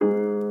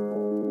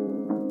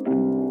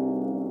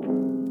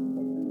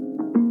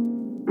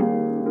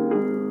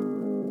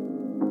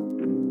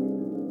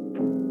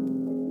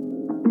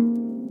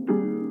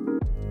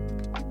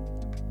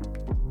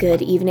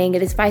Good evening,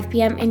 it is 5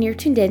 p.m. and you're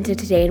tuned in to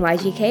Today in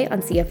YGK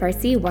on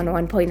CFRC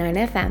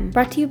 101.9 FM.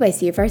 Brought to you by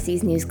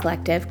CFRC's News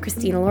Collective,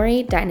 Christina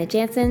Laurie, Dinah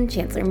Jansen,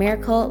 Chancellor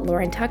Miracle,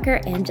 Lauren Tucker,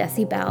 and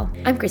Jesse Bell.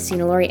 I'm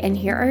Christina Laurie and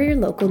here are your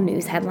local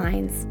news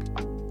headlines.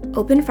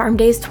 Open Farm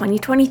Days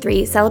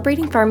 2023,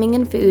 celebrating farming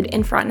and food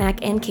in Frontenac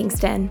and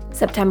Kingston.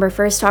 September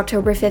 1st to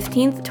October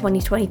 15th,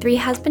 2023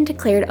 has been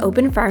declared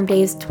Open Farm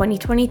Days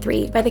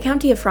 2023 by the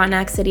County of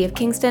Frontenac, City of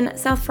Kingston,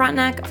 South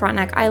Frontenac,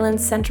 Frontenac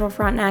Islands, Central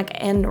Frontenac,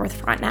 and North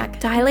Frontenac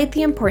to highlight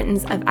the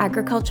importance of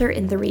agriculture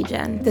in the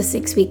region. The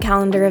 6-week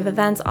calendar of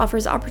events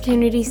offers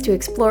opportunities to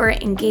explore,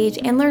 engage,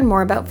 and learn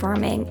more about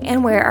farming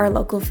and where our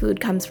local food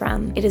comes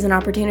from. It is an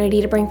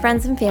opportunity to bring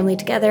friends and family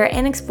together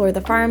and explore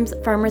the farms,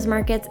 farmers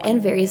markets,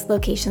 and various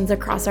locations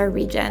across our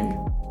region.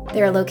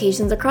 There are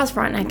locations across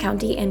Frontenac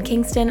County and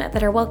Kingston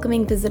that are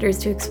welcoming visitors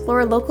to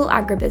explore local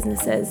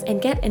agribusinesses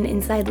and get an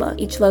inside look.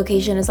 Each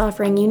location is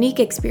offering unique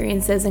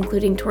experiences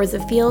including tours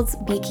of fields,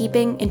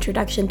 beekeeping,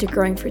 introduction to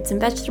growing fruits and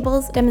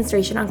vegetables,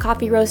 demonstration on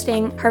coffee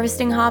roasting,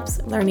 harvesting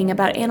hops, learning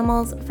about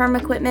animals, farm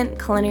equipment,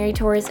 culinary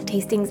tours,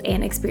 tastings,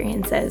 and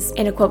experiences.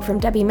 In a quote from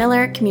Debbie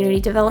Miller,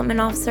 Community Development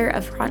Officer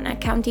of Frontenac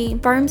County,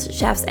 farms,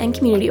 chefs, and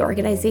community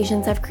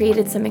organizations have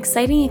created some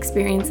exciting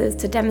experiences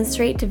to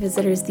demonstrate to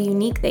visitors the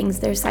unique things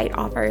their site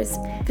offers.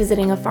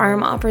 Visiting a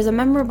farm offers a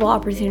memorable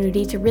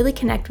opportunity to really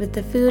connect with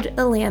the food,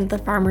 the land, the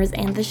farmers,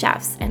 and the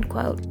chefs, end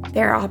quote.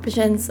 There are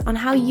options on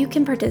how you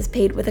can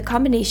participate with a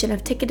combination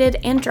of ticketed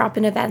and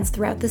drop-in events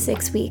throughout the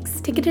 6 weeks.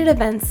 Ticketed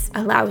events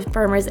allow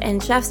farmers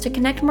and chefs to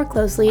connect more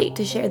closely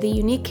to share the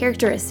unique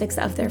characteristics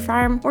of their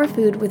farm or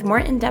food with more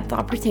in-depth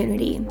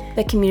opportunity.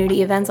 The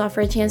community events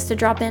offer a chance to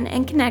drop in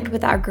and connect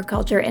with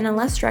agriculture in a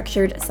less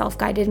structured,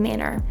 self-guided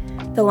manner.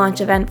 The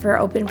launch event for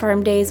Open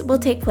Farm Days will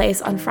take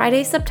place on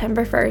Friday,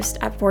 September 1st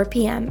at 4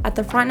 p.m. at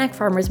the Frontenac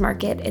Farmers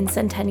Market in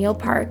Centennial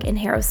Park in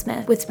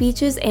Harrowsmith, with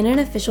speeches and an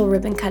official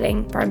ribbon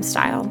cutting, farm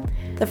style.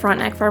 The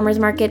Frontenac Farmers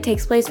Market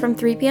takes place from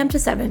 3 p.m. to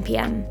 7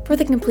 p.m. For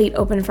the complete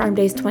Open Farm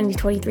Days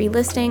 2023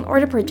 listing or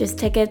to purchase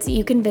tickets,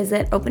 you can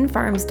visit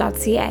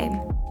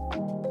openfarms.ca.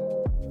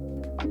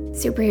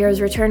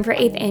 Superheroes return for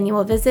 8th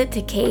annual visit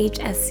to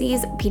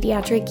KHSC's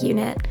pediatric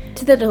unit.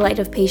 To the delight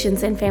of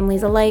patients and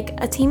families alike,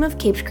 a team of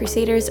Caped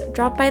Crusaders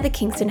dropped by the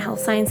Kingston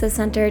Health Sciences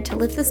Center to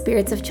lift the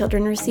spirits of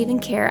children receiving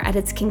care at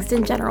its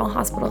Kingston General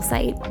Hospital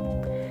site.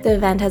 The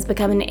event has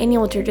become an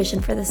annual tradition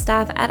for the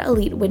staff at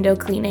Elite Window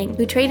Cleaning,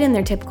 who trade in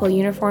their typical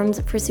uniforms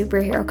for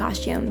superhero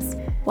costumes,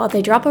 while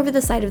they drop over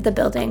the side of the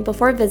building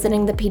before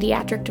visiting the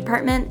pediatric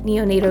department,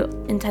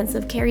 neonatal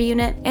intensive care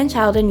unit, and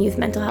child and youth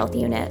mental health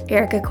unit.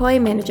 Erica Coy,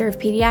 manager of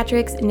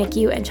pediatrics,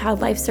 NICU, and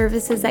child life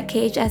services at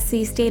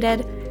KHSC,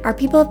 stated, "Our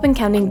people have been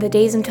counting the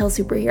days until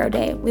Superhero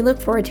Day. We look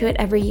forward to it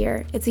every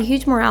year. It's a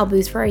huge morale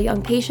boost for our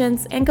young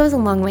patients and goes a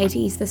long way to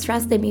ease the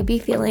stress they may be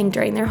feeling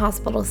during their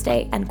hospital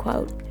stay," end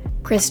quote.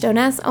 Chris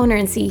Stones, owner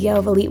and CEO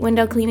of Elite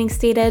Window Cleaning,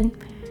 stated,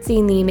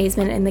 "Seeing the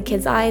amazement in the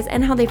kids' eyes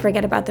and how they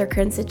forget about their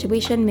current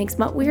situation makes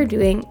what we are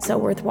doing so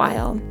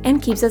worthwhile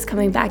and keeps us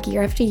coming back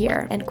year after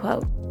year," end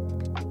quote.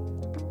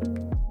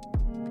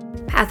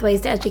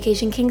 Pathways to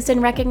Education Kingston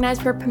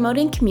recognized for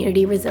promoting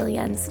community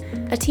resilience.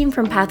 A team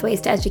from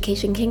Pathways to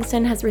Education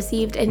Kingston has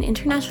received an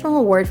international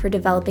award for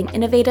developing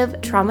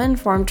innovative,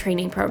 trauma-informed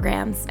training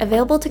programs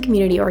available to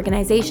community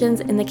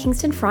organizations in the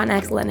Kingston,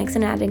 Frontenac, Lennox,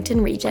 and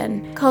Addington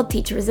region. Called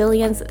Teach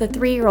Resilience, the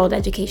 3-year-old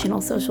educational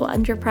social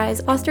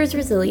enterprise fosters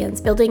resilience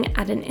building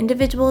at an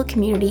individual,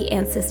 community,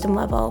 and system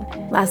level.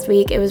 Last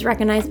week, it was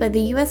recognized by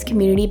the U.S.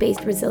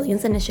 Community-Based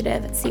Resilience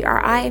Initiative,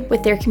 CRI,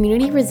 with their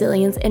Community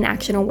Resilience in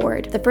Action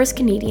Award, the first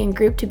Canadian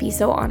group to be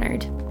so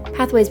honored.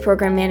 Pathways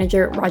Program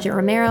Manager Roger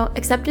Romero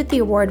accepted the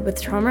award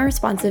with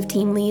trauma-responsive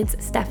team leads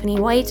Stephanie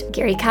White,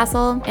 Gary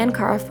Castle, and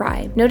Cara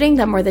Fry, noting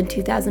that more than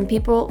 2,000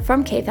 people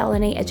from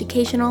KFLNA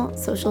educational,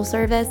 social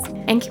service,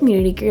 and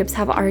community groups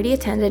have already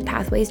attended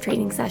Pathways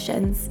training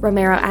sessions.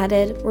 Romero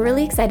added, "We're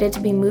really excited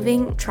to be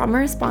moving trauma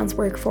response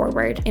work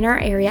forward in our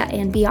area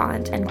and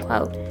beyond," end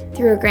quote.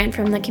 Through a grant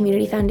from the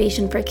Community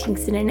Foundation for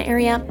Kingston and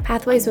Area,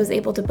 Pathways was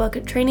able to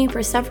book training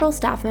for several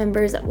staff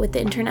members with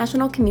the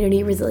International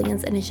Community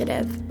Resilience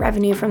Initiative.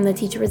 Revenue from the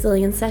Teach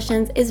Resilience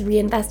sessions is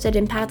reinvested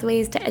in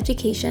Pathways to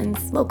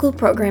Education's local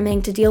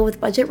programming to deal with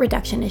budget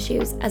reduction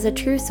issues as a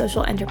true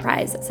social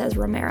enterprise, says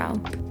Romero.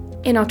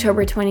 In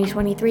October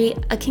 2023,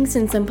 a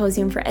Kingston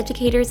Symposium for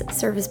educators,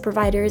 service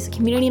providers,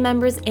 community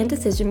members, and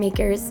decision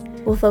makers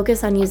will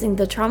focus on using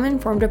the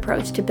trauma-informed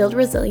approach to build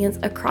resilience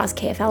across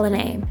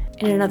KFLNA.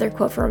 In another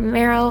quote from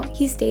Romero,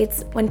 he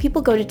states, "When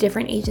people go to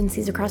different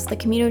agencies across the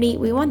community,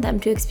 we want them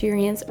to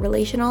experience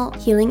relational,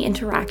 healing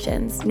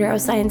interactions.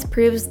 Neuroscience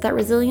proves that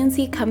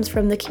resiliency comes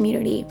from the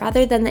community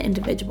rather than the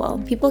individual.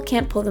 People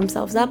can't pull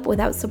themselves up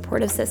without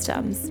supportive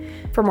systems."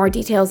 For more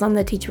details on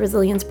the Teach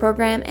Resilience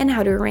program and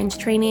how to arrange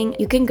training,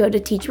 you can go to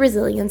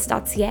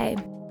teachresilience.ca.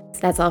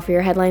 That's all for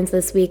your headlines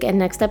this week, and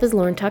next up is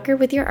Lauren Tucker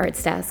with your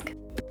Arts Desk.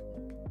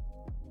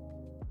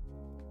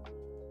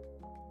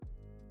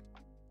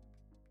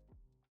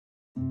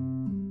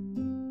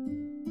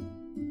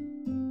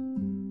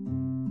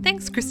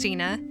 Thanks,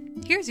 Christina.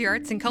 Here's your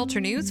arts and culture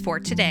news for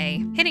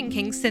today. Hitting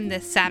Kingston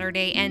this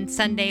Saturday and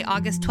Sunday,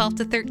 August 12th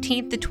to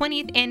 13th, the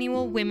 20th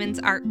Annual Women's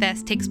Art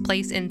Fest takes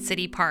place in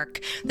City Park.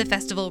 The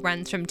festival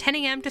runs from 10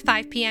 a.m. to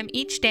 5 p.m.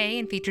 each day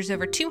and features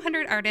over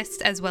 200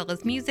 artists as well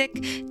as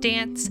music,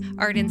 dance,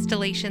 art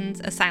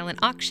installations, a silent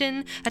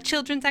auction, a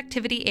children's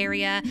activity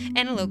area,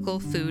 and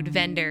local food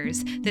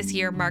vendors. This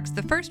year marks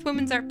the first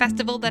Women's Art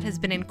Festival that has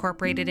been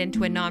incorporated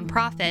into a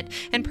nonprofit,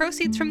 and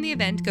proceeds from the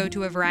event go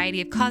to a variety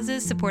of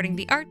causes supporting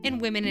the art and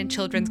women and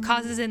children's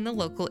causes in the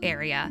local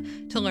area.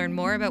 To learn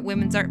more about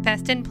Women's Art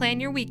Fest and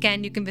plan your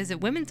weekend, you can visit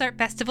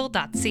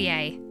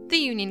womensartfestival.ca. The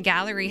Union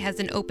Gallery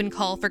has an open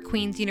call for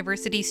Queen's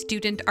University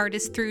student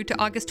artists through to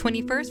August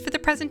 21st for the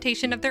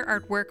presentation of their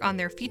artwork on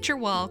their feature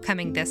wall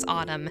coming this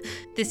autumn.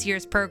 This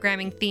year's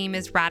programming theme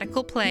is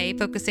Radical Play,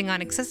 focusing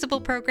on accessible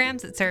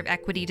programs that serve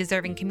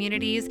equity-deserving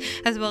communities,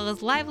 as well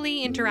as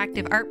lively,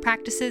 interactive art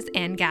practices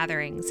and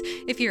gatherings.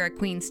 If you're a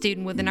Queen's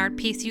student with an art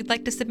piece you'd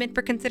like to submit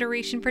for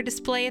consideration for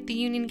display at the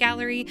Union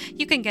Gallery,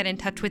 you can get in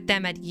touch with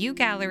them at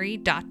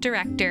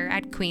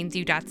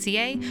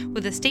ugallery.director@queensu.ca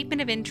with a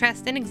statement of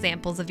interest and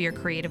examples of your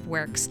creative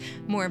works.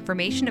 More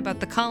information about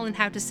the call and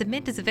how to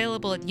submit is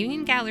available at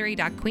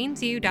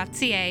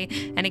uniongallery.queensu.ca,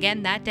 and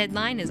again, that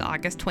deadline is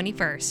August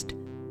 21st.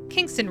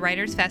 Kingston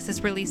Writers Fest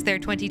has released their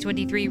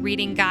 2023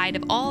 reading guide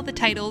of all the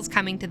titles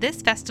coming to this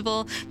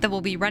festival that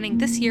will be running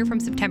this year from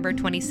September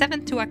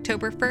 27th to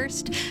October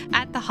 1st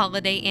at the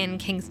Holiday Inn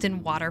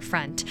Kingston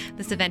Waterfront.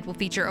 This event will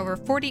feature over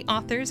 40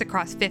 authors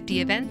across 50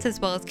 events, as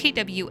well as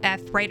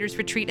KWF, Writers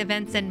Retreat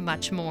events, and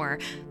much more.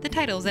 The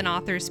titles and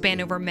authors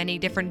span over many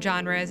different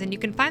genres, and you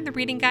can find the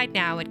reading guide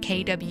now at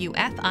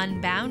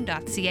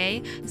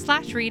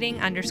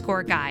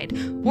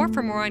kwfunbound.ca/reading_guide. Or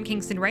for more on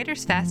Kingston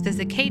Writers Fest,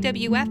 visit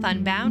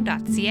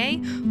kwfunbound.ca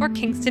or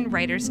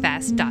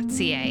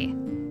kingstonwritersfest.ca.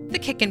 The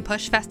Kick and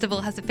Push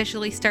Festival has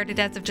officially started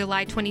as of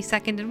July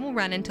 22nd and will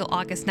run until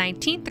August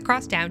 19th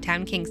across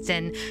downtown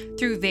Kingston.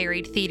 Through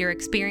varied theater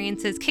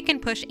experiences, Kick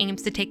and Push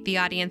aims to take the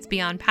audience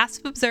beyond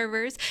passive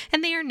observers,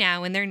 and they are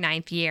now in their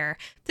 9th year.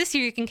 This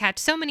year you can catch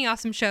so many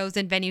awesome shows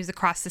and venues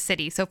across the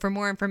city, so for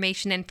more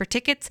information and for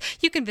tickets,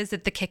 you can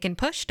visit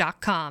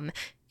thekickandpush.com.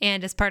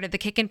 And as part of the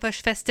Kick and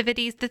Push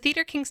festivities, the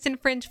Theatre Kingston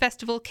Fringe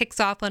Festival kicks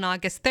off on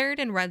August 3rd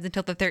and runs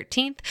until the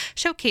 13th,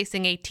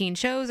 showcasing 18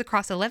 shows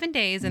across 11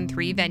 days and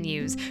 3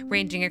 venues,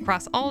 ranging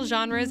across all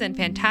genres and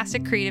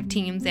fantastic creative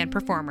teams and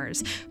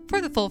performers. For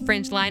the full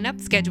Fringe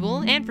lineup, schedule,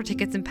 and for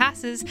tickets and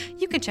passes,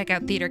 you can check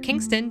out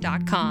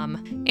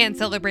theatrekingston.com. And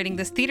celebrating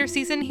this theater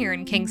season here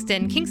in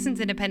Kingston, Kingston's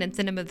Independent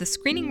Cinema The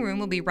Screening Room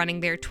will be running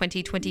their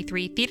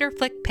 2023 Theater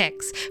Flick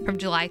Picks from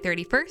July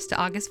 31st to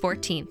August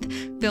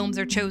 14th. Films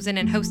are chosen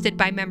and hosted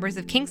by members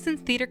of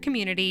Kingston's theater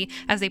community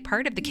as a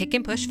part of the Kick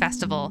and Push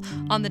Festival.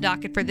 On the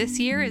docket for this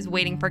year is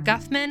Waiting for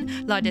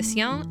Guffman,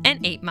 L'Audition,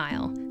 and 8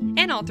 Mile.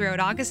 And all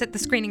throughout August at the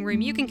Screening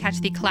Room, you can catch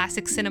the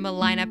classic cinema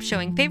lineup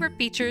showing favorite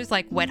features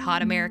like Wet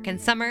Hot American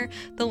Summer,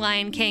 The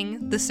Lion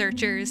King, The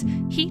Searchers,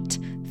 Heat,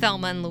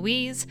 Thelma and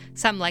Louise,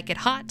 Some Like It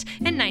Hot,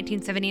 and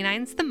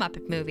 1979's The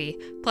Muppet Movie.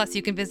 Plus,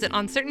 you can visit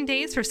on certain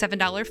days for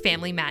 $7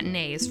 family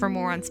matinees. For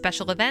more on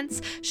special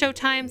events,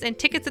 showtimes, and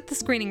tickets at the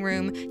Screening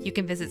Room, you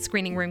can visit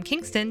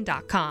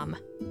screeningroomkingston.com.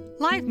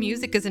 Live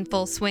music is in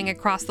full swing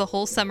across the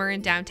whole summer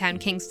in downtown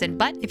Kingston,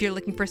 but if you're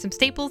looking for some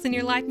staples in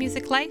your live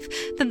music life,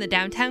 then the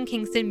Downtown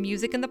Kingston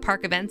Music in the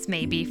Park events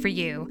may be for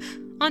you.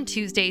 On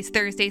Tuesdays,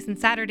 Thursdays, and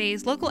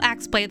Saturdays, local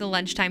acts play the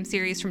lunchtime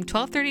series from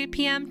 12:30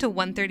 p.m. to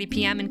 1:30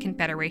 p.m. in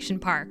Confederation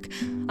Park.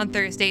 On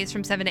Thursdays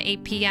from 7 to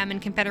 8 p.m. in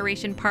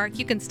Confederation Park,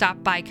 you can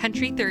stop by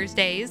Country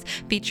Thursdays,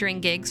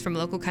 featuring gigs from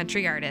local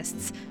country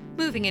artists.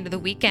 Moving into the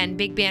weekend,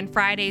 Big Band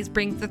Fridays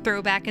brings the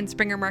throwback in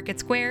Springer Market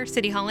Square,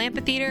 City Hall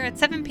Amphitheater at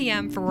 7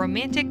 p.m. for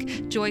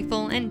romantic,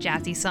 joyful, and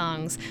jazzy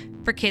songs.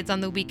 For kids on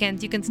the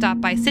weekends, you can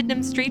stop by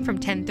Sydenham Street from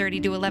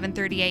 10:30 to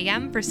 11:30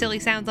 a.m. for Silly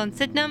Sounds on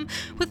Sydenham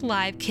with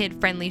live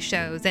kid-friendly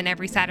shows. And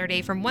every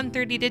Saturday from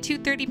 1:30 to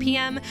 2:30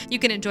 p.m., you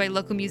can enjoy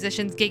local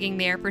musicians gigging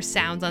there for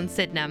Sounds on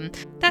Sydenham.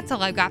 That's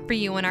all I've got for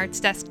you on Arts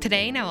Desk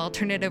today. Now I'll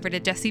turn it over to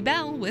Jessie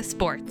Bell with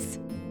sports.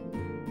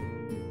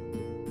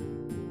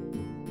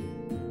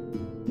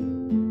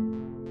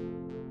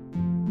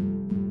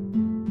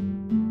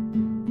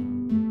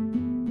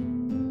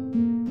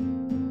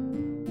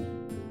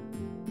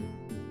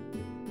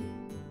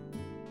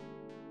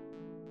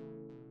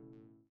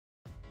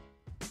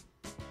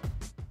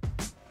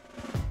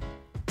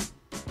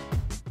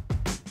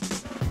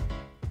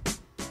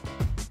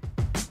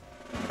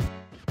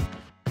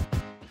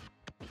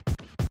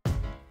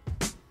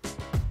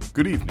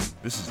 Good evening,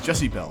 this is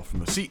Jessie Bell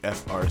from the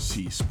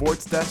CFRC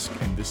Sports Desk,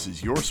 and this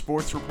is your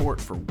sports report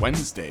for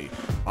Wednesday,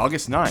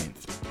 August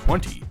 9th,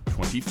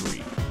 2023.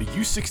 The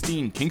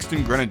U16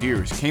 Kingston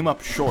Grenadiers came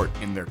up short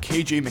in their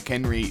KJ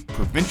McHenry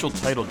provincial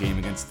title game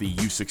against the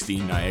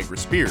U16 Niagara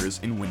Spears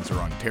in Windsor,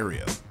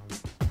 Ontario.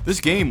 This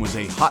game was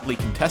a hotly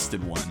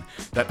contested one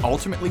that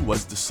ultimately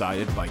was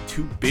decided by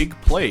two big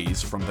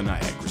plays from the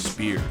Niagara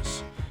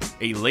Spears.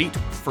 A late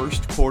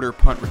first quarter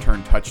punt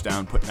return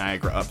touchdown put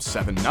Niagara up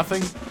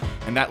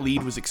 7-0, and that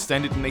lead was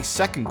extended in a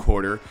second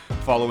quarter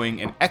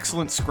following an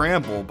excellent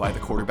scramble by the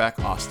quarterback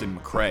Austin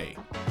McCray.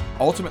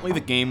 Ultimately,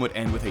 the game would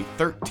end with a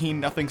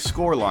 13-0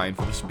 scoreline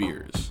for the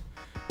Spears.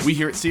 We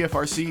here at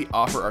CFRC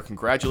offer our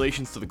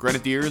congratulations to the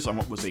Grenadiers on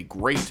what was a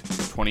great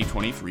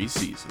 2023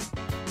 season.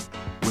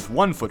 With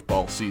one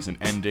football season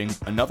ending,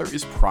 another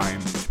is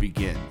primed to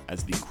begin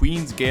as the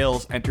Queen's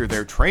Gales enter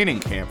their training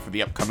camp for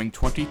the upcoming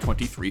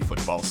 2023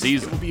 football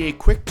season. It will be a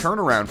quick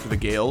turnaround for the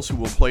Gales, who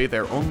will play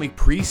their only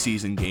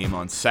preseason game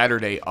on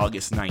Saturday,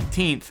 August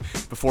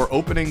 19th, before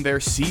opening their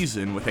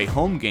season with a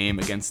home game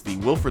against the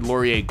Wilfrid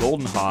Laurier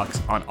Golden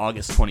Hawks on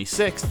August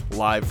 26th,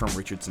 live from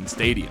Richardson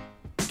Stadium.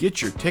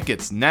 Get your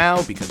tickets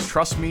now, because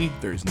trust me,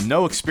 there's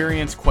no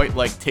experience quite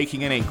like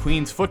taking in a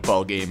Queen's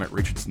football game at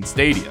Richardson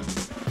Stadium.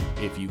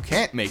 If you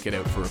can't make it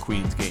out for a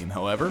Queen's game,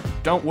 however,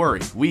 don't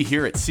worry. We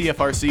here at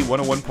CFRC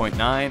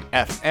 101.9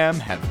 FM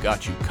have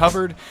got you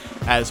covered,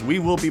 as we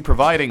will be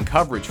providing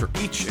coverage for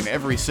each and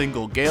every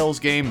single Gales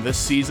game this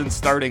season,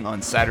 starting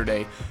on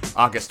Saturday,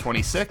 August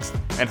 26th,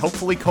 and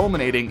hopefully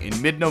culminating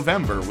in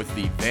mid-November with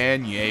the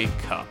Vanier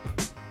Cup.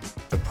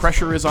 The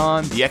pressure is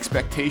on, the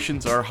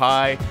expectations are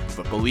high,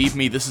 but believe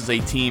me, this is a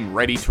team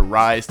ready to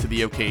rise to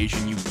the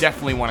occasion. You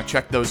definitely want to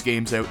check those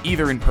games out,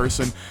 either in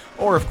person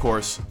or, of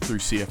course, through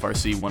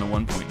CFRC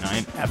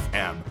 101.9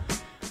 FM.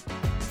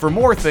 For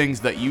more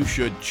things that you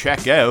should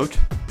check out,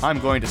 I'm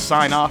going to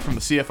sign off from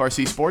the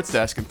CFRC Sports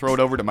Desk and throw it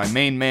over to my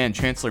main man,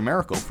 Chancellor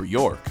Miracle, for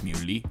your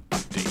community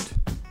update.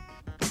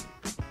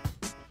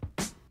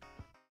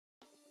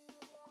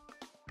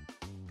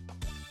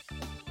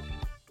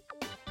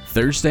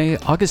 Thursday,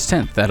 August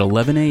 10th at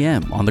 11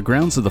 a.m. on the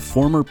grounds of the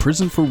former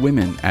Prison for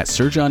Women at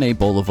Sir John A.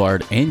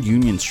 Boulevard and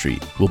Union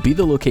Street will be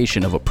the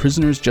location of a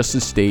Prisoners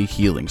Justice Day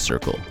Healing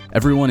Circle.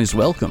 Everyone is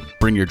welcome.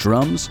 Bring your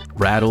drums,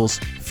 rattles,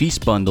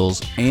 feast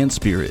bundles, and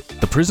spirit.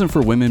 The Prison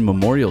for Women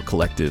Memorial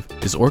Collective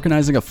is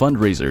organizing a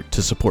fundraiser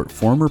to support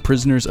former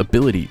prisoners'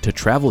 ability to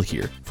travel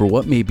here for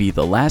what may be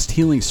the last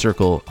healing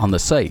circle on the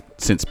site,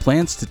 since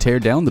plans to tear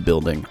down the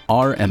building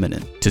are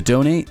imminent. To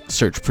donate,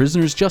 search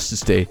Prisoners Justice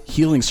Day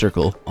Healing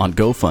Circle on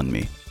GoFundMe.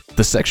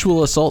 The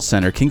Sexual Assault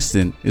Center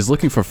Kingston is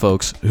looking for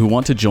folks who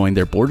want to join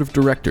their board of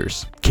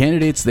directors.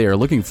 Candidates they are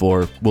looking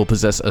for will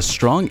possess a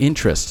strong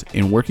interest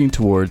in working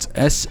towards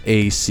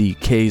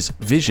SACK's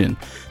vision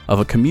of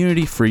a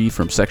community free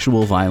from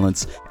sexual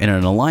violence and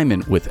in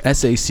alignment with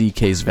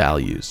SACK's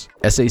values.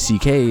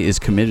 SACK is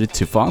committed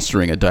to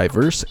fostering a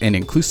diverse and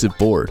inclusive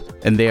board,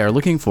 and they are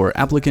looking for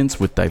applicants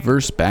with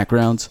diverse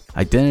backgrounds,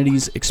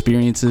 identities,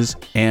 experiences,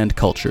 and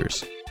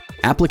cultures.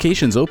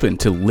 Applications open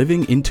to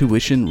Living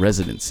Intuition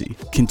Residency,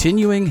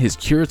 continuing his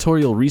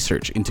curatorial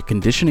research into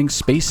conditioning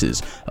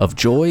spaces of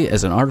joy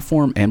as an art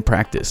form and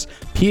practice.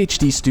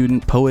 PhD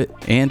student, poet,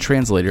 and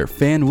translator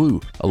Fan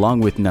Wu, along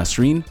with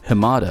Nasreen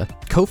Hamada,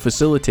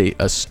 co-facilitate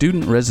a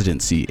student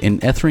residency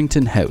in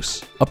Etherington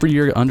House. Upper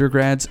year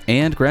undergrads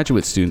and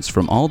graduate students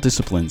from all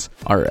disciplines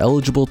are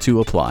eligible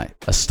to apply.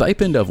 A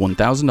stipend of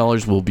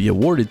 $1,000 will be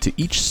awarded to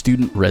each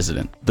student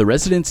resident. The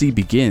residency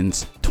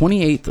begins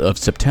 28th of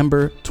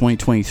September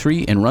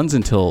 2023 and runs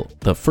until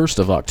the 1st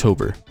of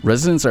October.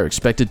 Residents are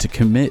expected to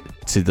commit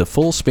to the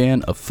full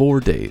span of 4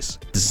 days.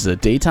 This is a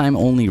daytime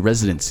only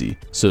residency,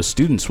 so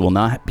students will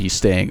not be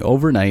staying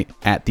overnight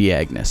at the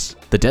Agnes.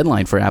 The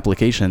deadline for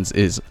applications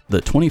is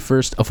the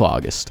 21st of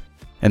August.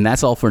 And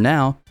that's all for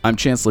now. I'm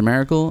Chancellor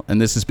Miracle,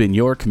 and this has been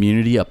your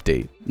Community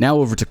Update. Now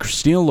over to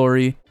Christina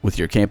Laurie with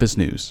your campus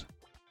news.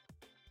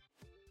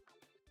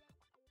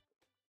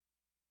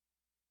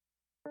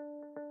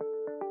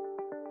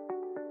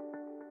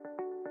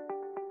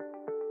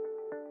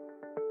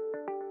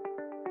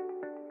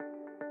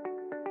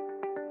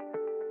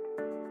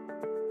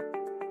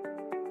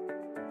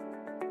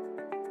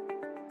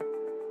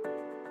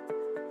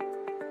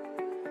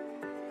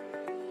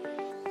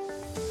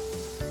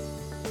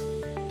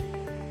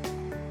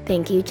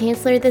 Thank you,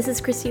 Chancellor. This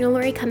is Christina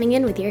Laurie coming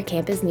in with your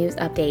campus news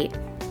update.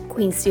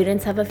 Queen's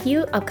students have a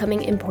few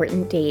upcoming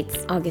important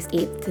dates. August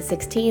 8th to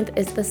 16th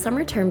is the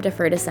summer term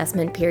deferred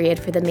assessment period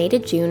for the May to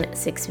June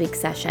 6-week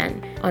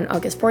session. On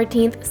August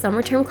 14th,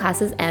 summer term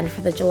classes end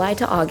for the July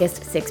to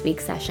August 6-week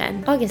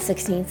session. August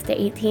 16th to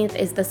 18th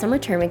is the summer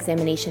term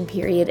examination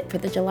period for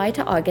the July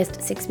to August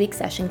 6-week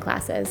session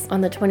classes. On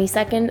the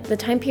 22nd, the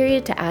time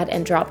period to add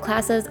and drop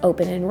classes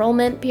open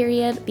enrollment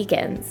period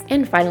begins.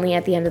 And finally,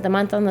 at the end of the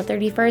month on the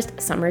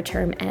 31st, summer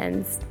term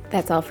ends.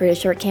 That's all for a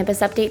short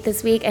campus update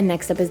this week, and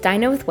next up is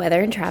Dinah with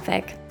weather and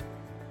traffic.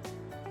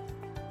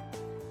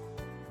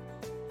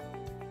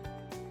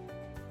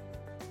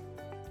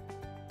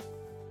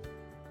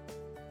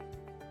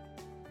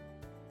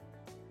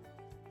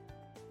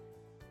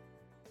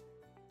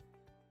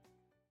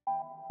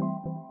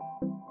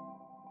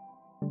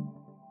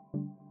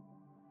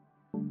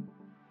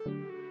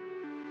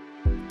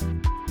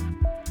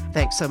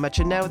 Thanks so much.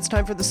 And now it's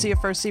time for the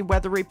CFRC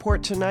weather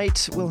report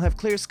tonight. We'll have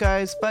clear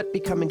skies, but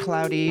becoming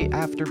cloudy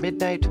after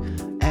midnight.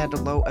 and a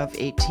low of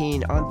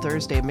 18. On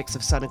Thursday, a mix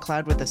of sun and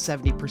cloud with a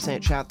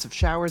 70% chance of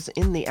showers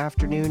in the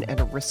afternoon and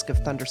a risk of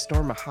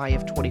thunderstorm, a high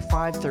of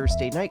 25.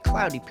 Thursday night,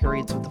 cloudy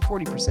periods with a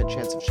 40%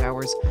 chance of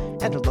showers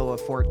and a low of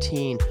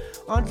 14.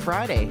 On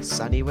Friday,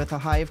 sunny with a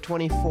high of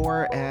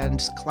 24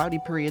 and cloudy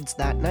periods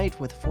that night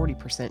with a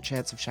 40%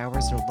 chance of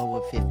showers and a low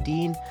of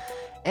 15.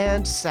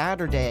 And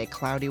Saturday,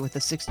 cloudy with a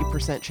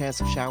 60%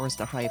 chance of showers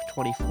and a high of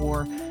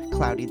 24.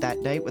 Cloudy that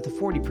night with a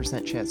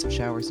 40% chance of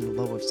showers and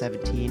a low of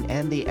 17.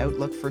 And the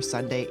outlook for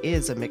Sunday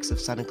is a mix of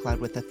sun and cloud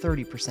with a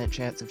 30%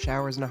 chance of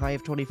showers and a high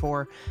of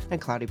 24. And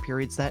cloudy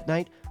periods that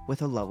night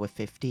with a low of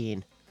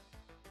 15.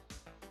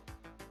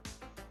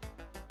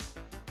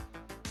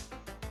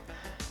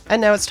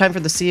 And now it's time for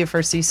the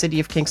CFRC City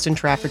of Kingston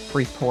Traffic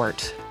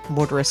Report.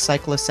 Motorists,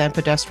 cyclists, and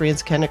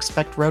pedestrians can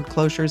expect road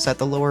closures at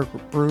the Lower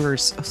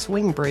Brewers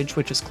Swing Bridge,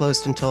 which is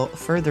closed until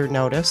further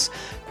notice.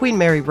 Queen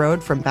Mary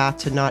Road from Bath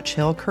to Notch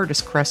Hill,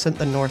 Curtis Crescent,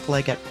 the North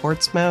Leg at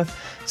Portsmouth,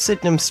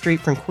 Sydenham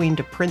Street from Queen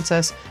to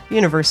Princess,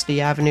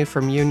 University Avenue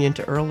from Union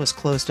to Earl is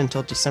closed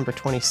until December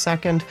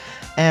 22nd,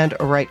 and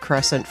Wright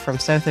Crescent from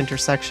South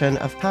intersection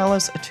of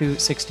Palace to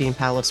 16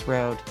 Palace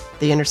Road.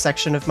 The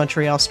intersection of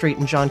Montreal Street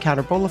and John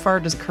Counter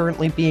Boulevard is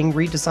currently being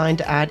redesigned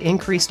to add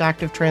increased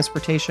active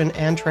transportation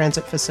and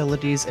transit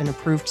facilities and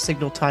improved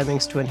signal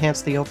timings to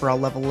enhance the overall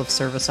level of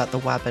service at the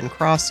Waban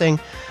Crossing.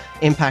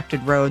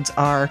 Impacted roads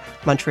are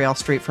Montreal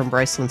Street from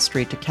Bryceland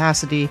Street to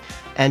Cassidy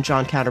and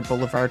John Counter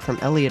Boulevard from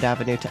Elliott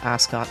Avenue to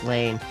Ascot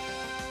Lane.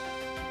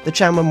 The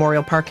Chown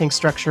Memorial Parking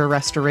Structure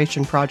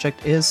Restoration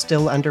Project is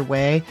still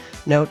underway.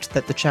 Note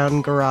that the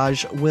Chown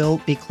Garage will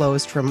be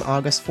closed from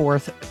August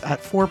 4th at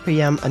 4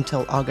 p.m.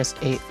 until August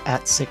 8th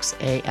at 6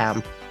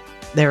 a.m.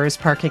 There is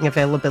parking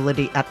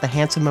availability at the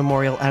Hanson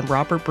Memorial and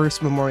Robert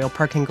Bruce Memorial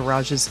parking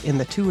garages in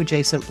the two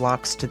adjacent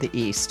blocks to the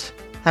east.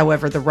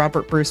 However, the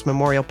Robert Bruce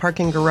Memorial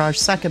Parking Garage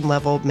second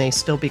level may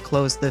still be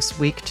closed this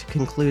week to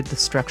conclude the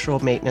structural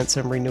maintenance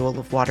and renewal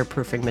of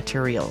waterproofing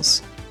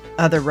materials.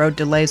 Other road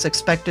delays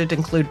expected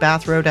include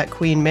Bath Road at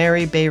Queen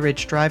Mary, Bay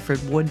Ridge Drive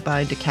from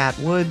Woodbine to Cat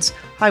Woods,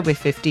 Highway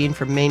 15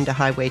 from Main to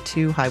Highway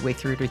 2, Highway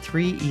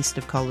 33 east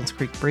of Collins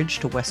Creek Bridge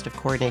to west of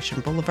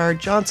Coronation Boulevard,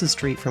 Johnson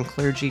Street from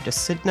Clergy to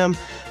Sydenham,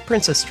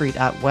 Princess Street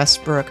at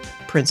Westbrook,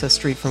 Princess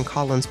Street from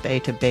Collins Bay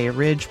to Bay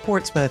Ridge,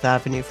 Portsmouth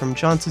Avenue from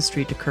Johnson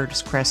Street to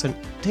Curtis Crescent,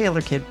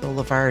 Taylor Kidd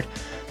Boulevard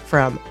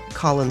from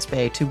Collins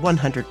Bay to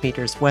 100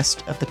 meters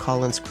west of the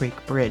Collins Creek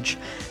Bridge.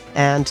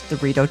 And the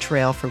Rideau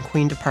Trail from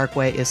Queen to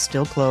Parkway is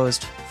still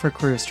closed for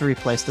crews to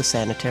replace the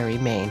sanitary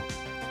main.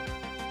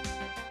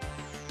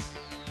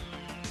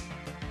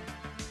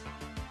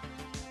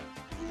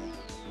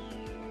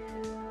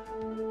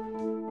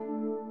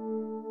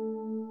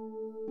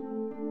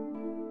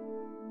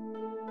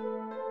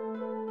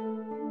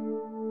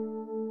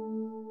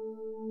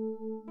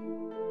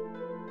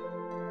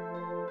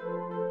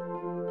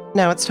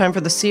 Now it's time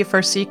for the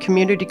CFRC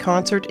Community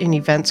Concert and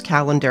Events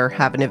Calendar.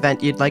 Have an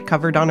event you'd like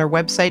covered on our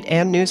website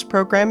and news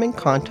programming?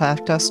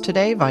 Contact us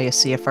today via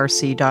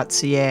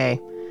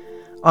cfrc.ca.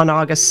 On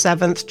August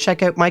 7th,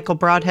 check out Michael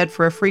Broadhead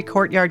for a free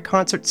Courtyard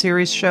Concert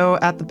Series show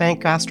at the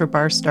Bank Gastro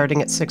Bar starting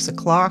at 6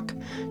 o'clock.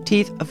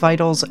 Teeth,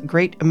 Vitals,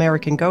 Great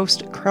American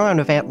Ghost, Crown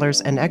of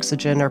Antlers, and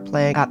Exogen are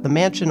playing at the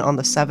Mansion on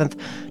the 7th,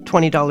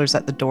 $20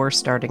 at the door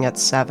starting at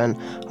 7.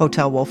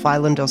 Hotel Wolf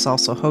Island is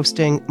also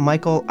hosting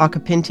Michael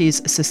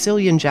Acapinti's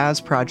Sicilian Jazz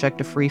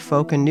Project, a free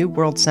folk and new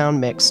world sound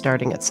mix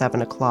starting at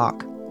 7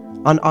 o'clock.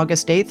 On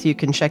August 8th, you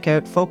can check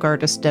out folk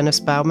artist Dennis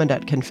Bauman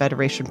at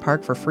Confederation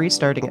Park for free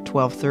starting at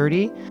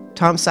 12:30.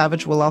 Tom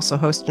Savage will also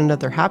host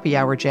another happy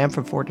hour jam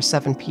from 4 to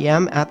 7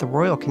 p.m. at the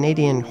Royal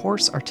Canadian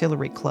Horse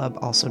Artillery Club,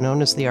 also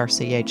known as the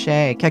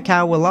RCHA.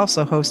 Cacao will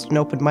also host an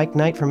open mic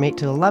night from 8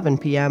 to 11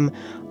 p.m.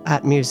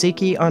 at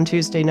Musiki on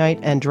Tuesday night,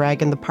 and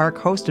Drag in the Park,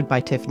 hosted by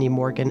Tiffany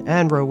Morgan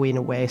and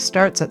Rowena Way,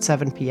 starts at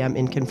 7 p.m.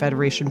 in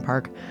Confederation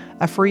Park,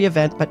 a free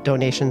event, but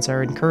donations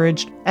are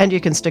encouraged. And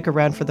you can stick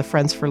around for the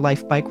Friends for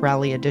Life Bike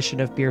Rally edition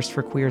of Beers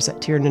for Queers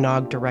at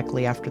Tiernanog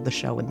directly after the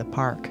show in the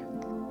park.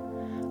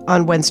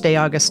 On Wednesday,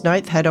 August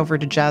 9th, head over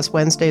to Jazz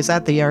Wednesdays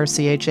at the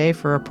RCHA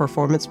for a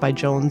performance by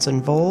Jones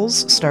and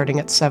Voles starting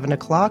at 7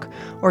 o'clock,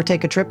 or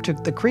take a trip to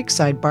the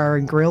Creekside Bar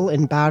and Grill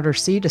in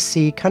Battersea to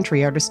see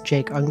country artist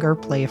Jake Unger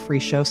play a free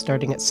show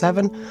starting at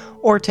 7,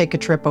 or take a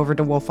trip over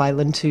to Wolf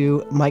Island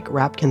to Mike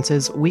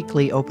Rapkins's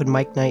weekly open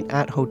mic night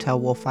at Hotel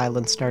Wolf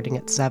Island starting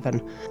at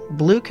 7.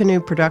 Blue Canoe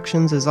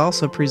Productions is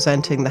also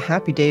presenting the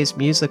Happy Days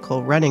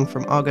musical running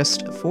from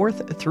August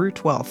 4th through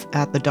 12th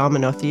at the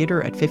Domino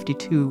Theatre at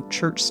 52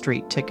 Church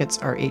Street. Tickets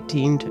are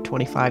 $18 to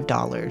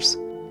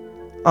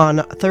 $25. On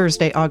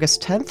Thursday,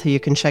 August 10th, you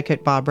can check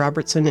out Bob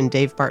Robertson and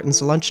Dave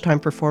Barton's lunchtime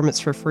performance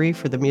for free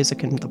for the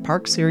Music in the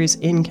Park series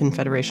in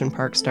Confederation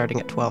Park starting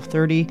at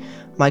 12:30.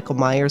 Michael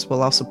Myers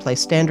will also play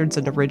standards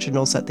and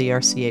originals at the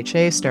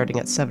RCHA starting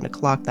at 7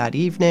 o'clock that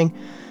evening.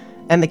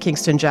 And the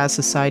Kingston Jazz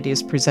Society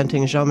is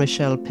presenting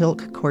Jean-Michel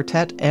Pilk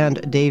Quartet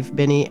and Dave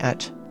Binney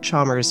at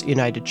Chalmers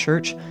United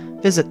Church.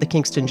 Visit the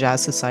Kingston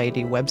Jazz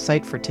Society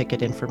website for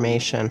ticket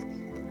information.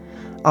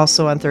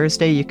 Also on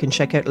Thursday, you can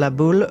check out La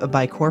Boule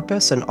by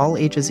Corpus, an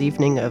all-ages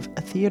evening of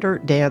theater,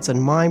 dance,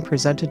 and mime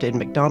presented in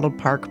McDonald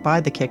Park by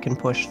the Kick and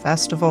Push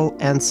Festival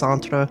and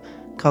Centre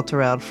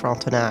Culturel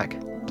Frontenac.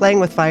 Playing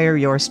with Fire,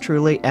 yours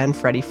truly, and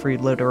Freddie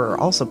Freeloader are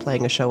also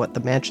playing a show at the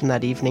Mansion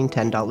that evening,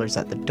 $10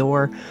 at the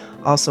door.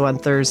 Also on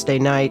Thursday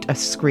night, a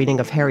screening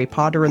of Harry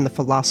Potter and the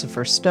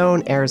Philosopher's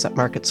Stone airs at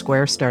Market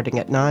Square starting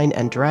at 9,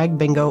 and Drag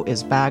Bingo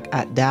is back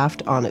at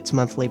Daft on its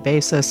monthly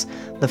basis.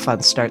 The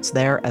fun starts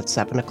there at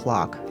 7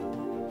 o'clock.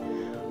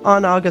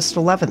 On August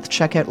 11th,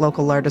 check out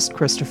local artist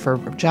Christopher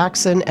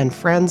Jackson and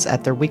friends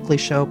at their weekly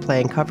show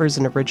playing covers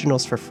and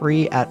originals for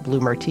free at Blue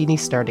Martini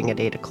starting at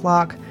 8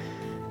 o'clock.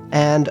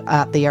 And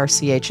at the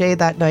RCHA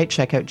that night,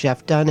 check out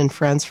Jeff Dunn and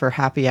friends for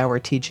Happy Hour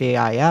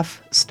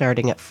TGIF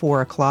starting at 4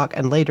 o'clock.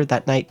 And later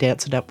that night,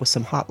 dance it up with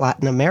some hot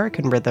Latin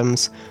American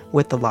rhythms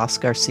with the Los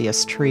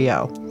Garcias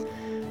Trio.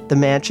 The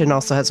Mansion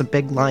also has a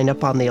big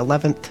lineup on the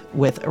 11th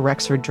with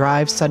Rexford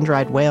Drive,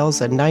 Sun-Dried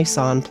Whales, and Nice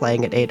On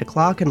playing at 8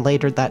 o'clock. And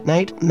later that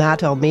night,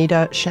 Matt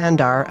Almeida,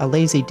 Shandar, a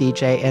lazy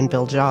DJ, and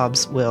Bill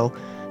Jobs will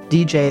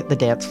DJ the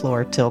dance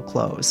floor till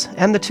close.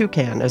 And the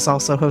Toucan is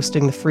also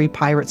hosting the free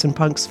Pirates and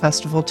Punks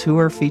Festival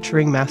Tour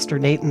featuring Master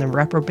Nate and the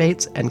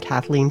Reprobates and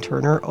Kathleen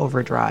Turner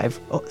Overdrive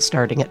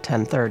starting at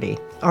 10:30.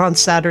 On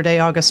Saturday,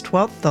 August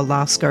 12th, the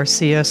Las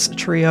Garcias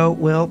Trio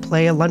will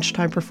play a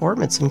lunchtime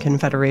performance in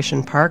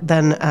Confederation Park.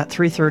 Then at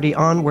 3:30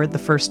 onward, the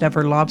first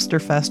ever Lobster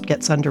Fest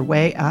gets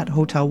underway at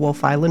Hotel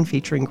Wolf Island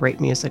featuring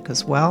great music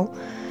as well.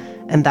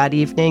 And that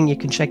evening, you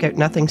can check out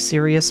Nothing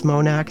Serious,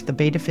 Monac, the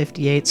Beta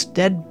 58s,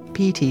 Dead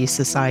PT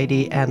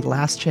Society, and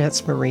Last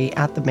Chance Marie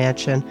at the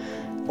Mansion.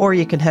 Or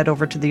you can head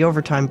over to the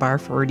Overtime Bar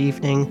for an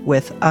evening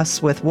with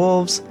Us with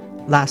Wolves,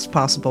 Last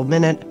Possible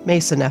Minute,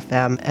 Mason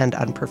FM, and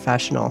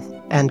Unprofessional.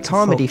 And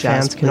comedy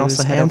fans can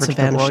also head over to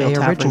the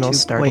Royal Original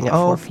starting at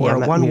 4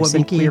 p.m. at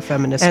One-Woman Queer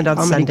Feminist and on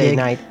Sunday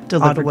night,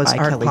 delivered by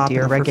Kelly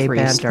Deere for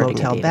free starting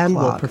at 8 o'clock. Ben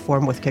will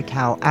perform with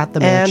Cacao at the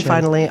Mansion. And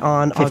finally,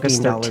 on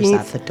August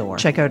 13th,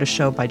 check out a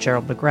show by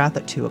Gerald McGrath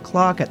at 2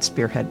 o'clock at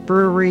Spearhead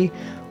Brewery,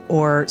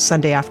 or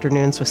Sunday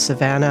Afternoons with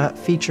Savannah,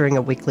 featuring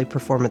a weekly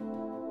performance.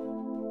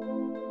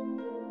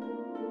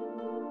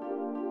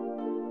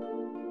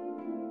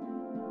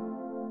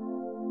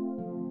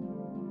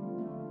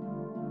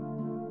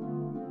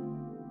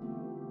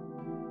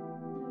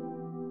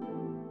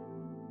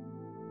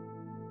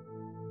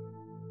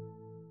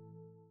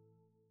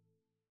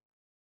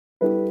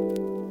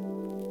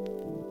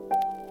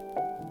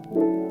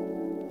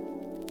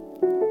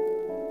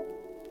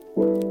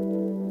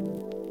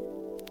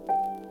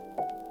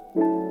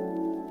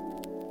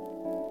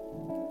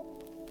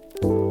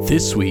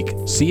 This week,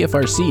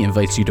 CFRC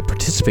invites you to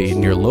participate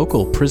in your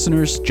local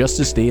Prisoners'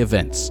 Justice Day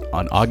events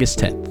on August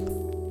 10th.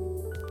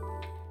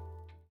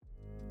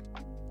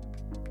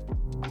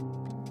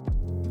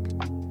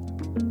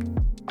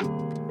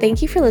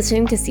 Thank you for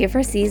listening to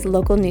CFRC's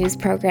local news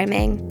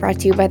programming, brought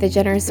to you by the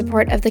generous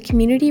support of the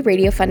Community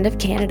Radio Fund of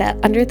Canada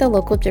under the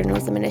Local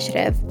Journalism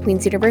Initiative,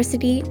 Queen's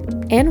University,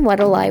 and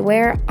What'll I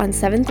Wear on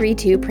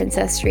 732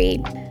 Princess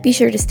Street. Be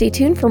sure to stay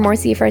tuned for more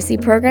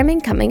CFRC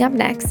programming coming up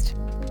next.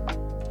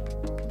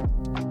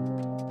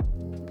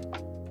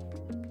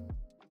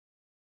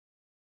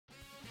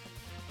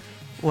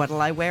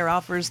 What'll I Wear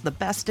offers the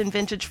best in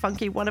vintage,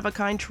 funky,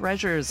 one-of-a-kind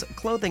treasures,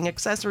 clothing,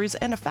 accessories,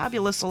 and a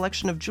fabulous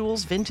selection of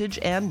jewels, vintage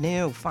and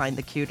new. Find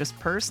the cutest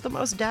purse, the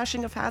most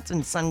dashing of hats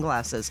and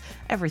sunglasses,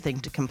 everything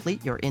to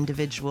complete your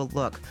individual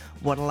look.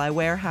 What'll I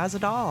Wear has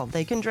it all.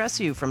 They can dress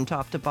you from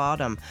top to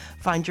bottom.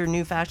 Find your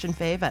new fashion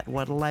fave at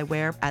What'll I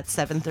Wear at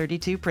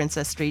 732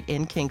 Princess Street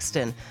in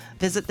Kingston.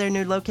 Visit their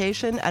new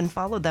location and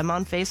follow them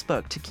on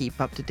Facebook to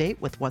keep up to date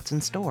with what's in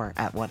store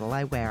at What'll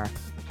I Wear.